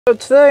So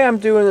today I'm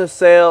doing a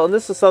sale, and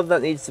this is something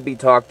that needs to be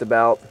talked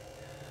about.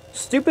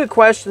 Stupid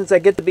questions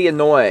that get to be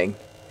annoying.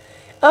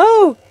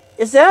 Oh,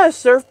 is that a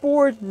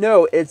surfboard?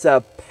 No, it's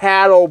a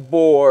paddle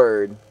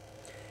board.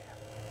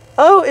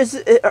 Oh,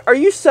 are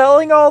you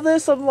selling all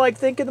this? I'm like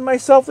thinking to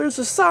myself, there's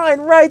a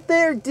sign right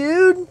there,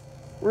 dude.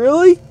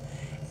 Really?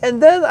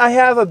 And then I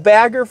have a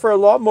bagger for a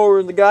lawnmower,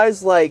 and the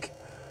guy's like,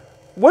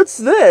 what's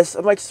this?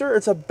 I'm like, sir,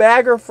 it's a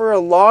bagger for a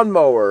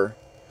lawnmower.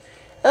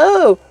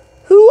 Oh,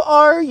 who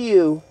are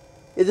you?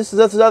 Yeah, that's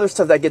other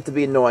stuff that get to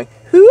be annoying.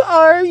 Who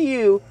are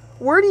you?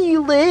 Where do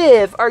you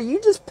live? Are you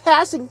just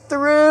passing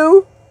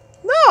through?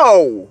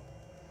 No!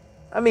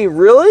 I mean,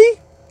 really?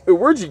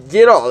 Where'd you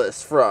get all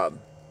this from?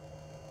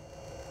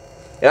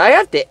 And I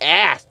have to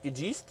ask, did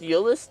you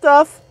steal this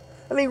stuff?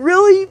 I mean,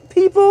 really,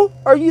 people?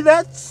 Are you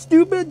that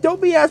stupid?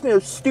 Don't be asking me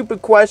those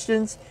stupid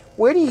questions.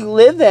 Where do you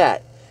live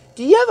at?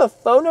 Do you have a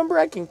phone number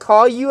I can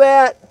call you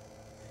at?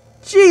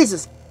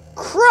 Jesus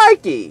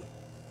crikey!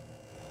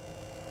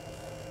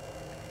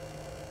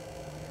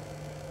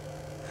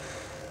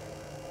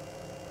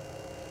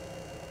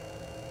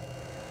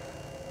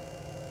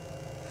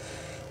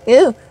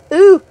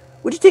 Ooh,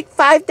 would you take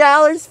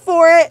 $5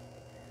 for it?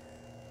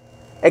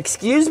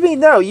 Excuse me?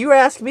 No, you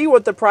ask me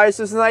what the price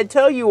is and I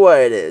tell you what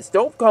it is.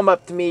 Don't come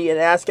up to me and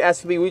ask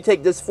me, will you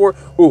take this for?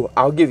 Ooh,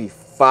 I'll give you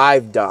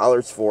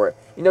 $5 for it.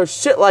 You know,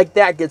 shit like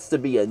that gets to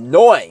be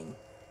annoying.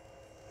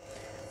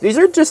 These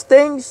are just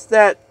things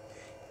that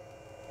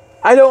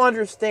I don't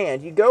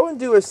understand. You go and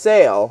do a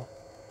sale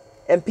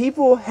and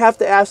people have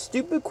to ask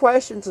stupid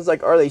questions. It's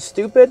like, are they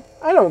stupid?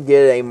 I don't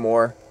get it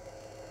anymore.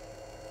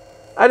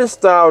 I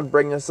just thought I would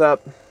bring this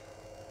up.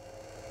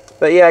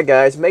 But yeah,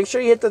 guys, make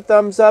sure you hit the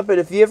thumbs up. And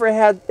if you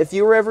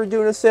were ever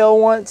doing a sale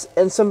once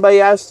and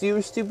somebody asked you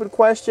a stupid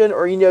question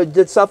or,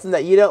 did something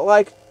that you didn't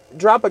like,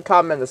 drop a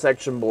comment in the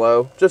section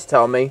below. Just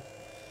tell me.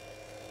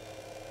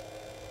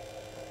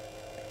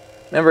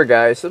 Remember,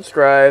 guys,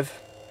 subscribe.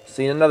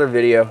 See you in another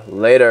video.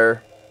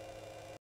 Later.